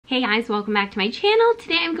Hey guys, welcome back to my channel.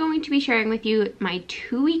 Today I'm going to be sharing with you my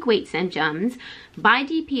 2-week wait symptoms by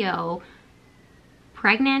DPO,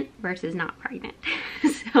 pregnant versus not pregnant.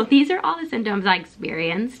 So these are all the symptoms I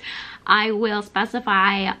experienced. I will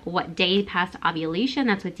specify what day past ovulation,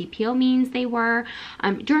 that's what DPO means they were,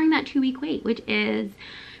 during that 2-week wait, which is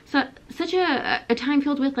such a time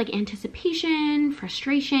filled with like anticipation,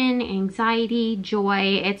 frustration, anxiety,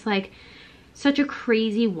 joy. It's like such a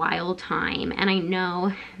crazy, wild time. And I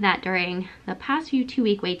know that during the past few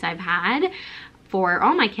 2-week waits I've had for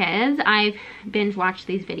all my kids, I've binge watched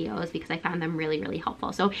these videos because I found them really, really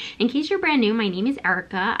helpful. So in case you're brand new, my name is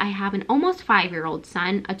Erica. I have an almost 5-year-old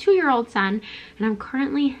son, a 2-year-old son, and I'm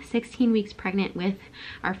currently 16 weeks pregnant with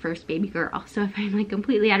our first baby girl. So if I'm like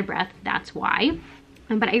completely out of breath, that's why.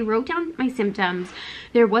 But I wrote down my symptoms.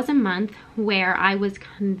 There was a month where I was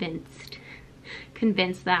convinced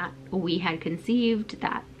that we had conceived,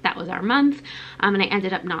 that was our month, and I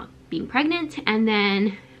ended up not being pregnant. And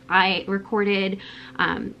then I recorded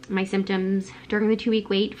my symptoms during the 2-week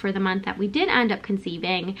wait for the month that we did end up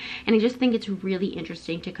conceiving, and I just think it's really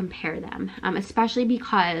interesting to compare them, especially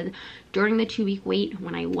because during the 2-week wait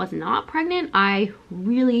when I was not pregnant, I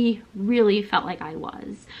really, really felt like I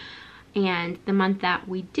was. And the month that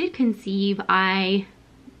we did conceive, I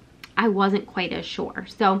wasn't quite as sure.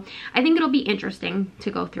 So I think it'll be interesting to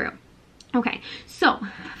go through. Okay, so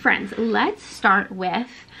friends, let's start with,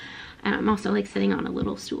 and I'm also like sitting on a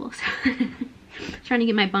little stool, so trying to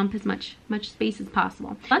give my bump as much space as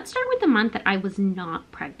possible. Let's start with the month that I was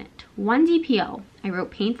not pregnant. 1 DPO, I wrote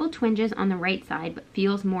painful twinges on the right side, but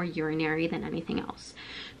feels more urinary than anything else.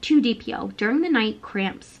 2 DPO, during the night,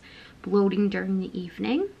 cramps, bloating during the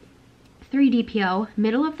evening. 3 DPO,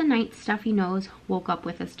 middle of the night, stuffy nose, woke up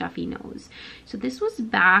with a stuffy nose. So this was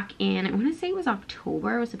back in, I want to say it was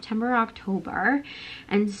October, it was September or October.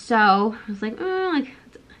 And so I was like, oh, like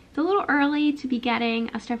it's a little early to be getting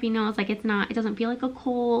a stuffy nose. Like it doesn't feel like a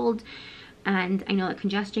cold. And I know that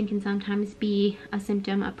congestion can sometimes be a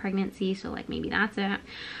symptom of pregnancy. So like maybe that's it.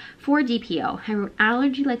 4 DPO, I wrote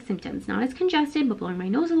allergy-like symptoms, not as congested, but blowing my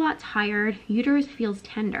nose a lot, tired, uterus feels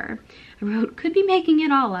tender. I wrote, could be making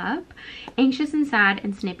it all up, anxious and sad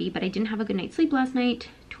and snippy, but I didn't have a good night's sleep last night,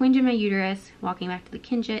 twinge in my uterus, walking back to the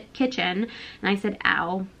kitchen, and I said,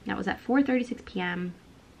 ow. That was at 4:36 p.m.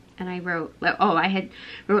 And I wrote, oh, I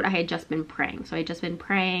had just been praying. So I had just been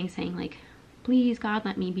praying, saying like, please God,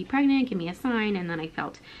 let me be pregnant, give me a sign. And then I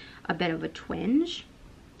felt a bit of a twinge.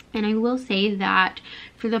 And I will say that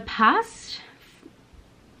for the past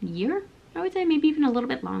year, I would say maybe even a little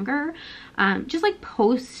bit longer, just like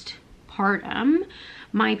postpartum,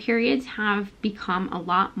 my periods have become a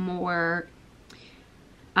lot more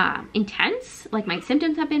intense. Like my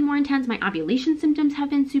symptoms have been more intense. My ovulation symptoms have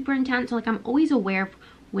been super intense. So like I'm always aware of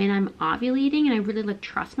when I'm ovulating, and I really like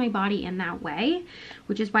trust my body in that way,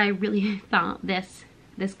 which is why I really thought this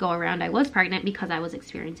go around I was pregnant, because I was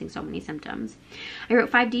experiencing so many symptoms. I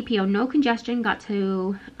wrote 5 DPO, no congestion, got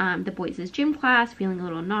to the boys' gym class, feeling a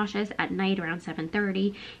little nauseous at night around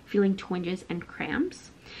 7:30, feeling twinges and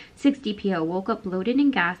cramps. 6 DPO, woke up bloated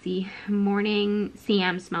and gassy, morning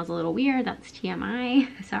CM smells a little weird, that's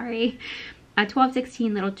TMI, sorry.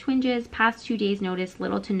 12-16, little twinges, past 2 days notice,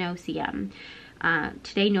 little to no CM.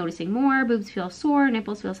 Today noticing more, boobs feel sore,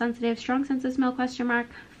 nipples feel sensitive, strong sense of smell, question mark.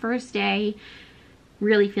 First day,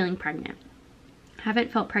 really feeling pregnant.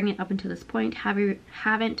 Haven't felt pregnant up until this point.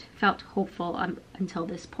 Haven't felt hopeful until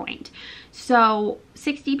this point. So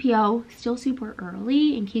 6 DPO, still super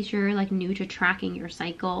early in case you're like new to tracking your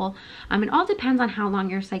cycle. It all depends on how long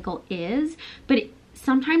your cycle is, but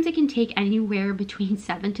sometimes it can take anywhere between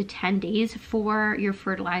 7 to 10 days for your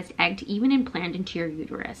fertilized egg to even implant into your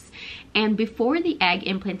uterus. And before the egg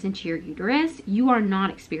implants into your uterus, you are not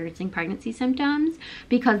experiencing pregnancy symptoms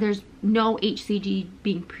because there's no HCG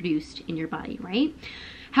being produced in your body, right?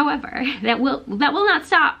 However, that will not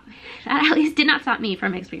stop. That at least did not stop me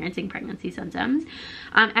from experiencing pregnancy symptoms.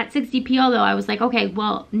 At 6 DPO though, I was like, okay,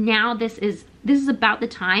 well now this is about the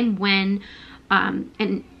time when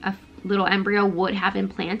a little embryo would have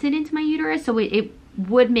implanted into my uterus, so it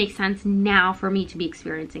would make sense now for me to be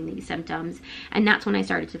experiencing these symptoms, and that's when I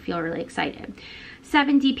started to feel really excited.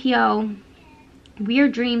 7 DPO,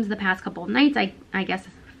 weird dreams the past couple of nights, I guess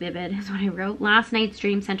vivid is what I wrote. Last night's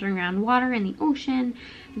dream centering around water and the ocean,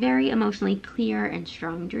 very emotionally clear and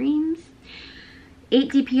strong dreams.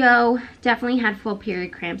 8 DPO, definitely had full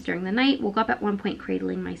period cramps during the night, woke up at one point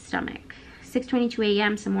cradling my stomach. 6:22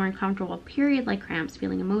 a.m., some more uncomfortable period-like cramps,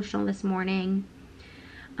 feeling emotional this morning.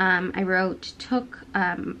 I wrote, took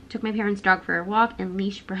my parents' dog for a walk and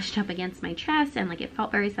leash brushed up against my chest and like it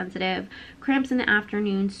felt very sensitive. Cramps in the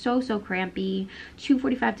afternoon, so crampy.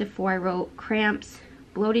 2:45 to 4, I wrote cramps,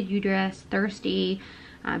 bloated uterus, thirsty,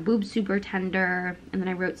 boobs super tender, and then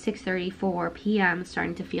I wrote 6:34 p.m.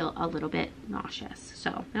 starting to feel a little bit nauseous.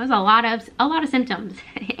 So that was a lot of symptoms.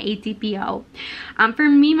 ATPO. For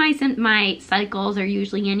me, my cycles are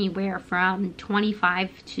usually anywhere from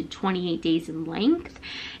 25 to 28 days in length,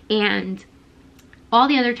 and all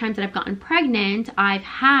the other times that I've gotten pregnant, I've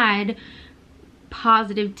had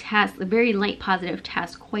positive tests, a very late positive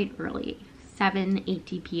test, quite early, 7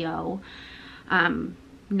 ATPO.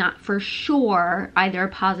 Not for sure either a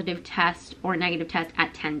positive test or negative test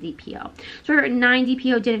at 10 DPO. So 9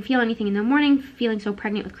 DPO, didn't feel anything in the morning, feeling so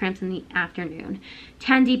pregnant with cramps in the afternoon.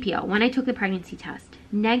 10 DPO, when I took the pregnancy test,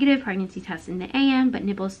 negative pregnancy test in the AM, but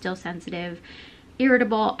nipples still sensitive,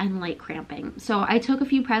 irritable, and light cramping. So I took a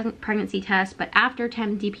few pregnancy tests, but after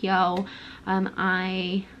 10 DPO,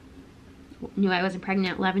 I knew I wasn't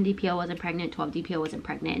pregnant. 11 DPO wasn't pregnant, 12 DPO wasn't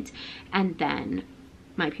pregnant, and then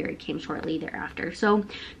my period came shortly thereafter. So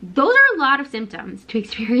those are a lot of symptoms to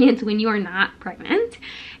experience when you are not pregnant.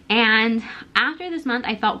 And after this month,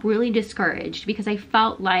 I felt really discouraged because I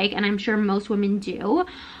felt like, and I'm sure most women do,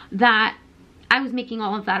 that I was making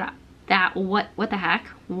all of that up. That what the heck?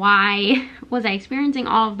 Why was I experiencing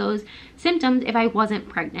all of those symptoms if I wasn't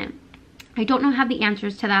pregnant? I don't have the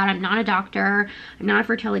answers to that. I'm not a doctor. I'm not a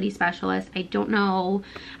fertility specialist. I don't know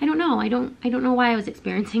why I was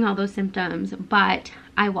experiencing all those symptoms, but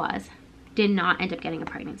I did not end up getting a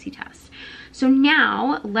pregnancy test. So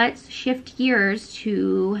now let's shift gears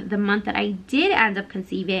to the month that I did end up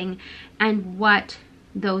conceiving and what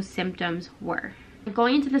those symptoms were.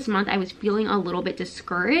 Going into this month, I was feeling a little bit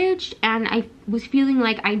discouraged, and I was feeling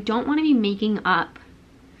like I don't want to be making up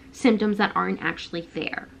symptoms that aren't actually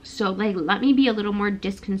there. So like, let me be a little more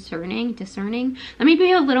discerning. Let me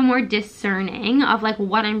be a little more discerning of like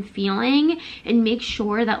what I'm feeling and make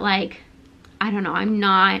sure that like, I don't know, I'm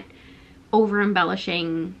not over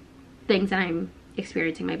embellishing things that I'm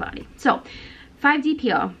experiencing in my body. So 5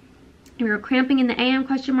 DPO. We were cramping in the AM ?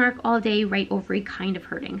 All day, right ovary kind of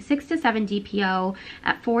hurting. 6 to 7 DPO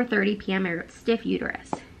at 4:30 p.m. I wrote stiff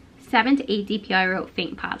uterus. 7 to 8 DPO I wrote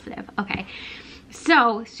faint positive. Okay.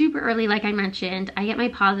 So super early, like I mentioned, I get my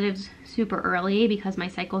positives super early because my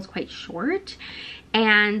cycle is quite short.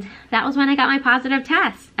 And that was when I got my positive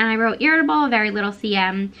test. And I wrote irritable, very little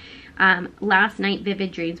CM. Last night,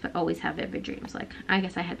 vivid dreams, but always have vivid dreams. Like, I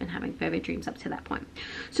guess I had been having vivid dreams up to that point.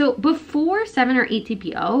 So before 7 or 8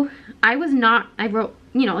 DPO, I wrote,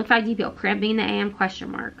 like 5 DPO, cramping in the AM ?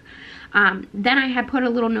 Then I had put a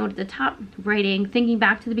little note at the top writing, thinking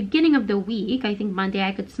back to the beginning of the week, I think Monday,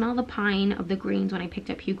 I could smell the pine of the greens when I picked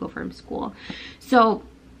up Hugo from school. So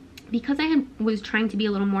because I was trying to be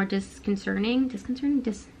a little more discerning,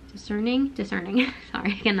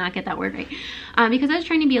 sorry, I cannot get that word right. Because I was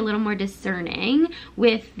trying to be a little more discerning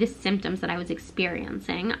with the symptoms that I was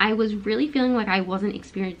experiencing, I was really feeling like I wasn't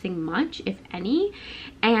experiencing much, if any.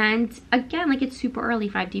 And again, like it's super early,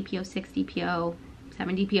 5 DPO, 6 DPO,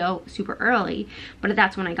 7 DPO, super early, but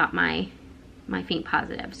that's when I got my faint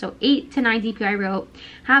positive. So 8 to 9 DPO I wrote,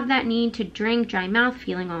 have that need to drink, dry mouth,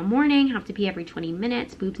 feeling all morning, have to pee every 20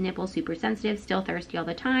 minutes, boobs, nipples, super sensitive, still thirsty all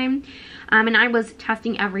the time. And I was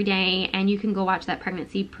testing every day, and you can go watch that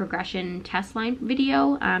pregnancy progression test line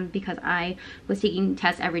video because I was taking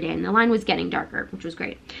tests every day and the line was getting darker, which was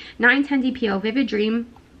great. 9, 10 DPO, vivid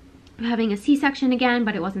dream, having a C-section again,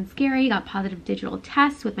 but it wasn't scary. Got positive digital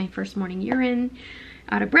tests with my first morning urine.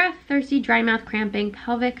 Out of breath, thirsty, dry mouth, cramping,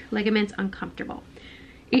 pelvic ligaments uncomfortable.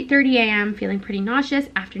 8:30 a.m. feeling pretty nauseous.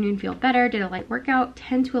 Afternoon feel better. Did a light workout.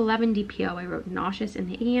 10 to 11 DPO. I wrote nauseous in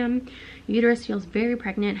the AM. Uterus feels very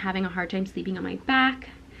pregnant. Having a hard time sleeping on my back.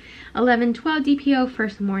 11, 12 DPO.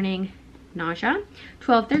 First morning nausea.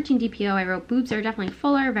 12, 13 DPO. I wrote boobs are definitely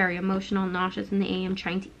fuller. Very emotional. Nauseous in the AM.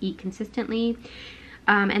 Trying to eat consistently.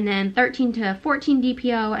 And then 13 to 14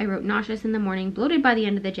 DPO, I wrote nauseous in the morning, bloated by the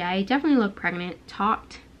end of the day, definitely looked pregnant,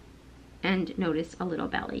 talked, and noticed a little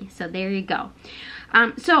belly. So there you go.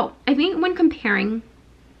 So I think when comparing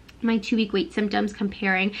my 2-week wait symptoms,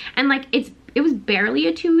 and like it was barely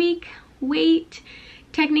a 2-week wait,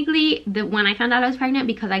 technically, when I found out I was pregnant,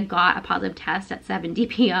 because I got a positive test at 7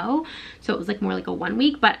 DPO, so it was like more like a 1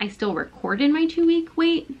 week, but I still recorded my 2-week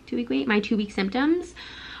wait, my 2-week symptoms.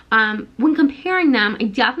 When comparing them, I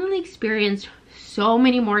definitely experienced so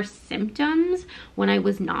many more symptoms when I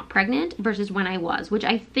was not pregnant versus when I was, which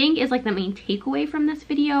I think is like the main takeaway from this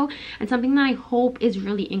video, and something that I hope is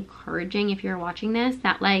really encouraging if you're watching this,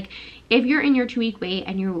 that like if you're in your 2-week wait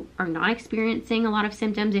and you are not experiencing a lot of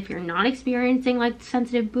symptoms, if you're not experiencing like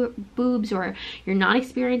sensitive boobs, or you're not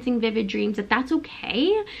experiencing vivid dreams, that's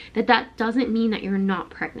okay. That doesn't mean that you're not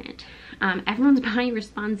pregnant. Everyone's body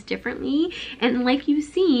responds differently, and like you've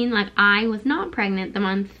seen, like I was not pregnant the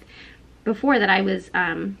month before that I was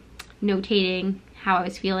notating how I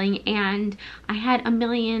was feeling, and I had a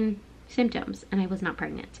million symptoms and I was not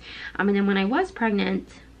pregnant. And then when I was pregnant,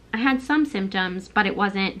 I had some symptoms, but it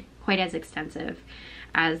wasn't quite as extensive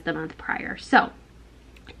as the month prior. So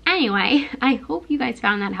anyway, I hope you guys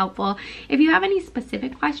found that helpful. If you have any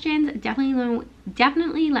specific questions,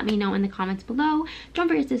 definitely let me know in the comments below. Don't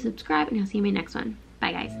forget to subscribe, and I'll see you in my next one.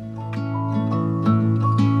 Bye guys.